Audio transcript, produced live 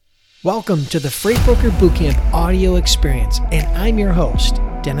Welcome to the Freight Broker Bootcamp audio experience, and I'm your host,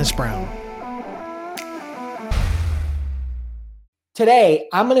 Dennis Brown. Today,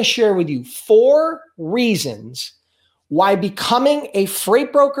 I'm going to share with you 4 reasons why becoming a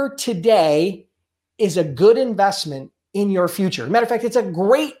freight broker today is a good investment in your future. As a matter of fact, it's a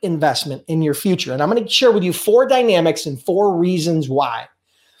great investment in your future. And I'm going to share with you 4 dynamics and 4 reasons why.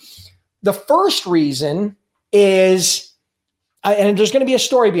 The first reason is, and there's going to be a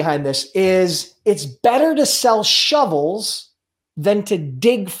story behind this, is it's better to sell shovels than to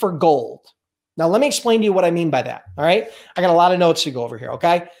dig for gold. Now, let me explain to you what I mean by that, all right? I got a lot of notes to go over here,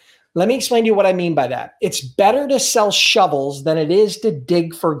 okay? Let me explain to you what I mean by that. It's better to sell shovels than it is to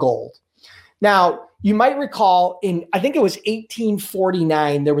dig for gold. Now, you might recall I think it was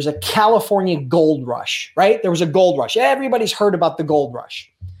 1849, there was a California gold rush, right? There was a gold rush. Everybody's heard about the gold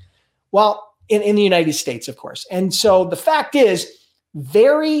rush. Well, in the United States, of course. And so the fact is,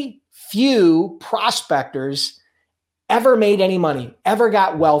 very few prospectors ever made any money, ever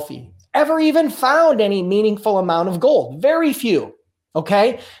got wealthy, ever even found any meaningful amount of gold. Very few,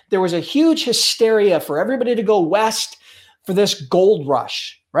 okay? There was a huge hysteria for everybody to go west for this gold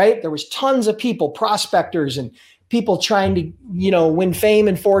rush, right? There was tons of people, prospectors and people trying to, win fame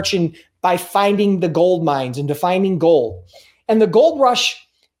and fortune by finding the gold mines and to finding gold. And the gold rush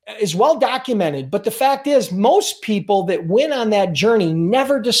is well documented, but the fact is most people that went on that journey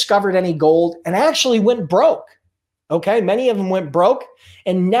never discovered any gold and actually went broke. Okay, many of them went broke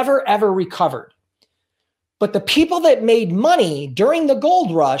and never ever recovered. But the people that made money during the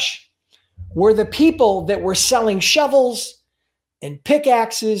gold rush were the people that were selling shovels and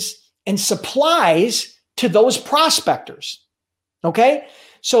pickaxes and supplies to those prospectors. Okay,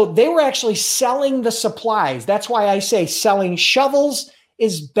 so they were actually selling the supplies. That's why I say selling shovels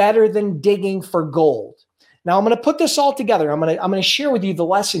is better than digging for gold. Now I'm going to put this all together. I'm going to share with you the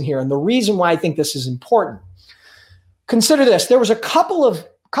lesson here and the reason why I think this is important. Consider this. There was a couple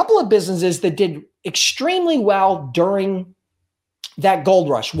of businesses that did extremely well during that gold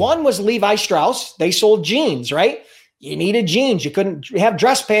rush. One was Levi Strauss. They sold jeans, right? You needed jeans. You couldn't have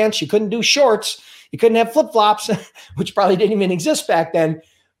dress pants. You couldn't do shorts. You couldn't have flip-flops, which probably didn't even exist back then.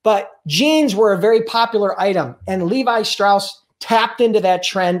 But jeans were a very popular item, and Levi Strauss tapped into that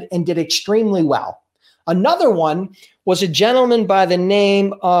trend and did extremely well. Another one was a gentleman by the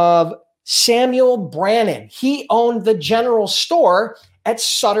name of Samuel Brannan. He owned the general store at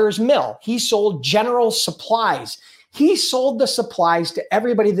Sutter's Mill. He sold general supplies. He sold the supplies to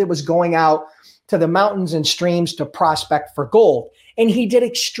everybody that was going out to the mountains and streams to prospect for gold. And he did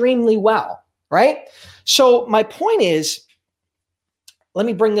extremely well, right? So my point is, let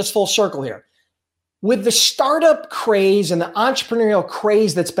me bring this full circle here. With the startup craze and the entrepreneurial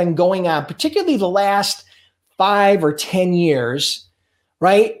craze that's been going on, particularly the last 5 or 10 years,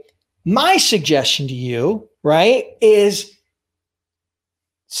 right? My suggestion to you, right, is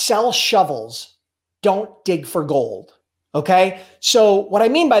sell shovels. Don't dig for gold. Okay. So what I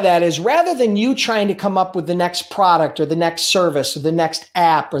mean by that is rather than you trying to come up with the next product or the next service or the next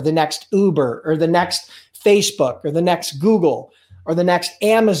app or the next Uber or the next Facebook or the next Google or the next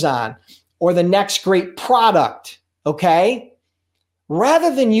Amazon or the next great product, okay?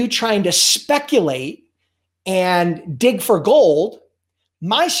 Rather than you trying to speculate and dig for gold,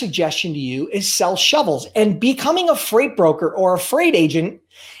 my suggestion to you is sell shovels. And becoming a freight broker or a freight agent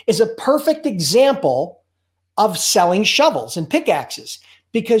is a perfect example of selling shovels and pickaxes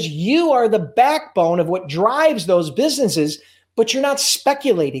because you are the backbone of what drives those businesses, but you're not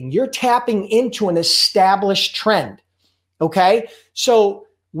speculating. You're tapping into an established trend, okay? So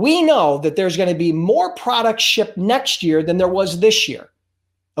we know that there's going to be more products shipped next year than there was this year.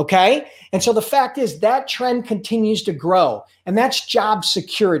 Okay. And so the fact is that trend continues to grow, and that's job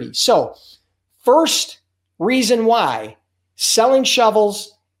security. So first reason why selling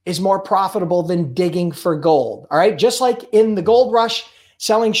shovels is more profitable than digging for gold. All right. Just like in the gold rush,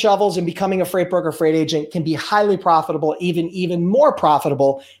 selling shovels and becoming a freight broker, freight agent can be highly profitable, even more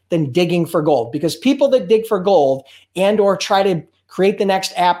profitable than digging for gold, because people that dig for gold and or try to create the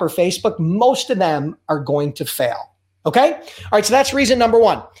next app or Facebook, most of them are going to fail. Okay? All right, so that's reason number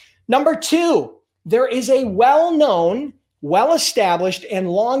 1. Number 2, there is a well-known, well-established, and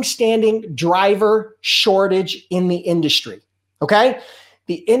long-standing driver shortage in the industry. Okay?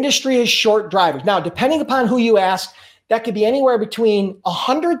 The industry is short drivers. Now, depending upon who you ask, that could be anywhere between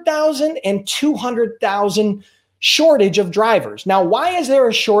 100,000 and 200,000 shortage of drivers. Now, why is there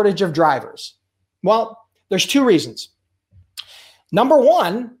a shortage of drivers? Well, there's 2 reasons. Number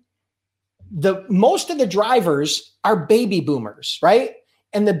 1, most of the drivers are baby boomers, right?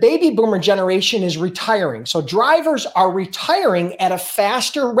 and the baby boomer generation is retiring. So drivers are retiring at a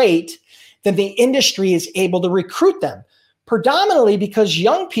faster rate than the industry is able to recruit them, predominantly because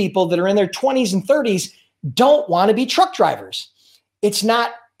young people that are in their 20s and 30s don't want to be truck drivers. It's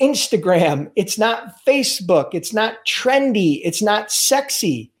not Instagram. It's not Facebook. It's not trendy. It's not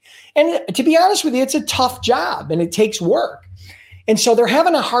sexy. And to be honest with you, it's a tough job and it takes work. And so they're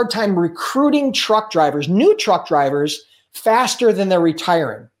having a hard time recruiting truck drivers, new truck drivers, faster than they're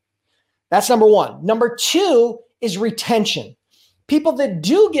retiring. That's number one. Number two is retention. People that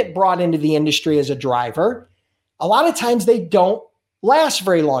do get brought into the industry as a driver, a lot of times they don't last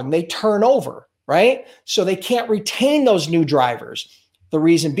very long. They turn over, right? So they can't retain those new drivers. The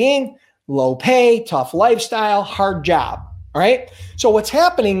reason being low pay, tough lifestyle, hard job. All right. So what's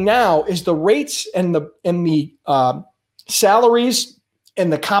happening now is the rates and the salaries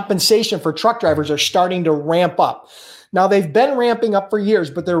and the compensation for truck drivers are starting to ramp up. Now, they've been ramping up for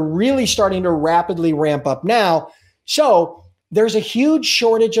years, but they're really starting to rapidly ramp up now. So there's a huge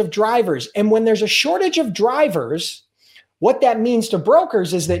shortage of drivers. And when there's a shortage of drivers, what that means to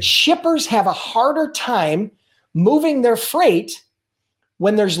brokers is that shippers have a harder time moving their freight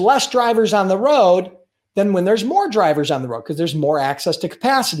when there's less drivers on the road than when there's more drivers on the road, because there's more access to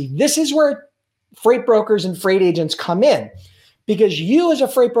capacity. This is where freight brokers and freight agents come in, because you as a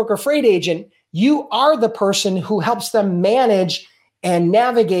freight broker, freight agent, you are the person who helps them manage and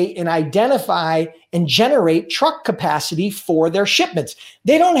navigate and identify and generate truck capacity for their shipments.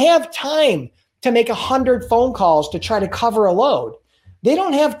 They don't have time to make 100 phone calls to try to cover a load. They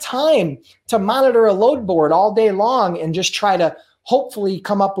don't have time to monitor a load board all day long and just try to hopefully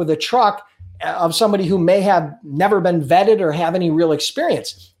come up with a truck of somebody who may have never been vetted or have any real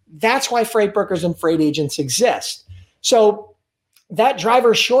experience. That's why freight brokers and freight agents exist. So that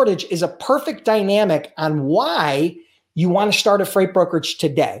driver shortage is a perfect dynamic on why you want to start a freight brokerage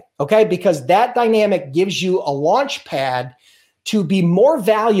today, okay? Because that dynamic gives you a launch pad to be more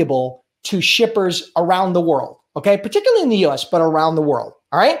valuable to shippers around the world, okay? Particularly in the US, but around the world,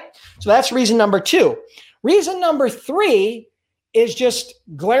 all right? So that's reason number two. Reason number three is just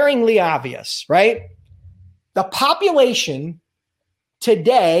glaringly obvious, right? The population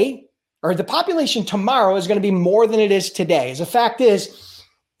today, or the population tomorrow, is going to be more than it is today. As a fact is,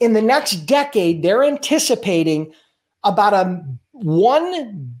 in the next decade, they're anticipating about a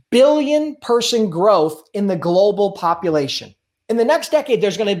 1 billion person growth in the global population. In the next decade,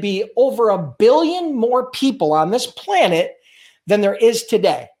 there's going to be over 1 billion more people on this planet than there is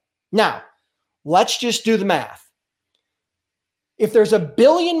today. Now, let's just do the math. If there's 1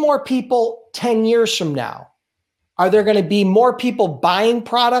 billion more people 10 years from now, are there going to be more people buying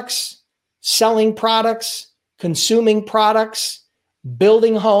products, selling products, consuming products,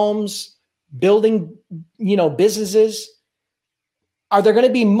 building homes, building, businesses? Are there going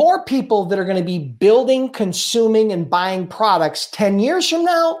to be more people that are going to be building, consuming, and buying products 10 years from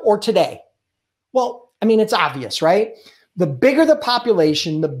now or today? Well, I mean, it's obvious, right? The bigger the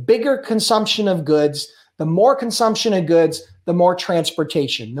population, the bigger consumption of goods, the more consumption of goods, the more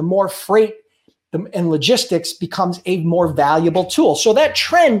transportation, the more freight and logistics becomes a more valuable tool. So that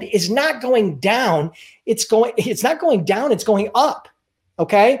trend is not going down. It's not going down. It's going up.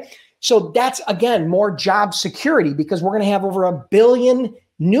 Okay. So that's, again, more job security, because we're going to have over 1 billion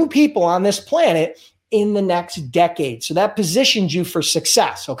new people on this planet in the next decade. So that positions you for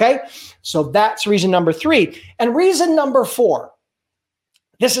success. Okay. So that's reason number three. And reason number four,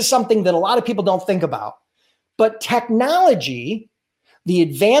 this is something that a lot of people don't think about, but technology, the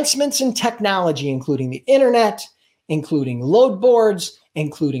advancements in technology, including the internet, including load boards,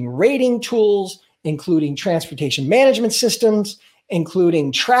 including rating tools, including transportation management systems,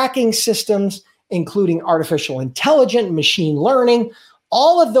 including tracking systems, including artificial intelligence, machine learning,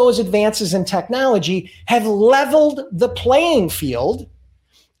 all of those advances in technology have leveled the playing field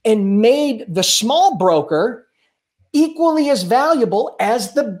and made the small broker equally as valuable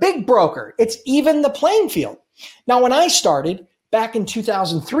as the big broker. It's even the playing field. Now, when I started back in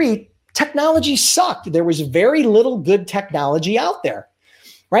 2003, technology sucked. There was very little good technology out there,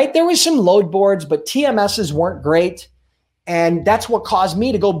 right? There was some load boards, but TMSs weren't great. And that's what caused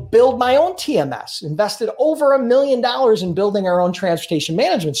me to go build my own TMS, invested over $1 million in building our own transportation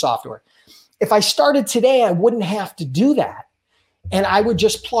management software. If I started today, I wouldn't have to do that. And I would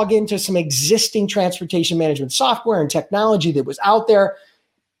just plug into some existing transportation management software and technology that was out there,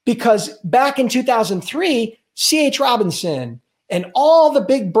 because back in 2003, C.H. Robinson and all the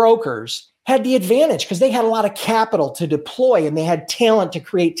big brokers had the advantage because they had a lot of capital to deploy and they had talent to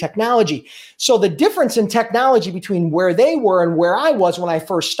create technology. So the difference in technology between where they were and where I was when I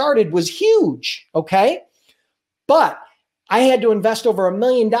first started was huge, okay? But I had to invest over $1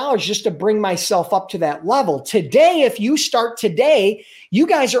 million just to bring myself up to that level. Today, if you start today, you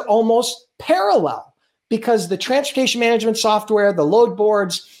guys are almost parallel because the transportation management software, the load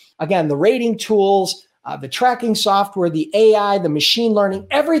boards, again, the rating tools, the tracking software, the AI, the machine learning,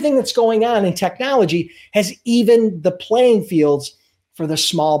 everything that's going on in technology has evened the playing fields for the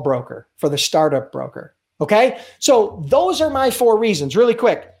small broker, for the startup broker. Okay. So those are my 4 reasons really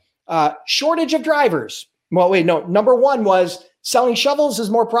quick. Shortage of drivers. Well, wait, no. Number 1 was selling shovels is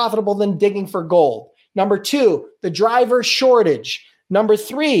more profitable than digging for gold. Number 2, the driver shortage. Number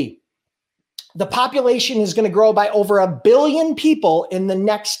 3, the population is going to grow by over 1 billion people in the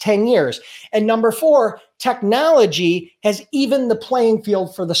next 10 years. And number 4, technology has evened the playing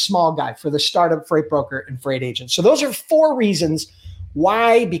field for the small guy, for the startup freight broker and freight agent. So those are 4 reasons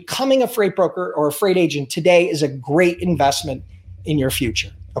why becoming a freight broker or a freight agent today is a great investment in your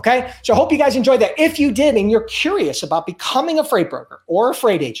future. Okay. So I hope you guys enjoyed that. If you did, and you're curious about becoming a freight broker or a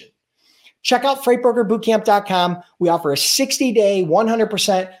freight agent, check out freightbrokerbootcamp.com. We offer a 60-day,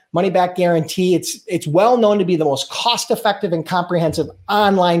 100% money-back guarantee. It's well known to be the most cost-effective and comprehensive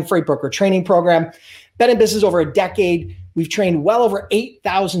online freight broker training program. Been in business over a decade. We've trained well over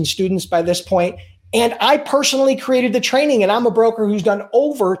 8,000 students by this point. And I personally created the training, and I'm a broker who's done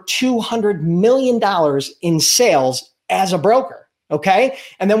over $200 million in sales as a broker. Okay.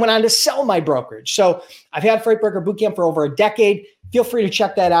 And then went on to sell my brokerage. So I've had Freight Broker Bootcamp for over a decade. Feel free to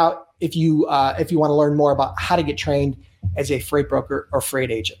check that out if you want to learn more about how to get trained as a freight broker or freight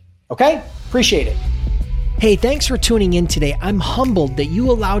agent. Okay. Appreciate it. Hey, thanks for tuning in today. I'm humbled that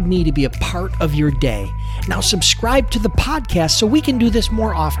you allowed me to be a part of your day. Now subscribe to the podcast so we can do this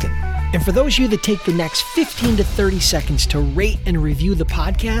more often. And for those of you that take the next 15 to 30 seconds to rate and review the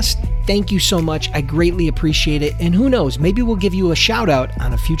podcast, thank you so much. I greatly appreciate it. And who knows, maybe we'll give you a shout out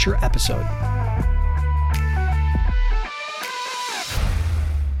on a future episode.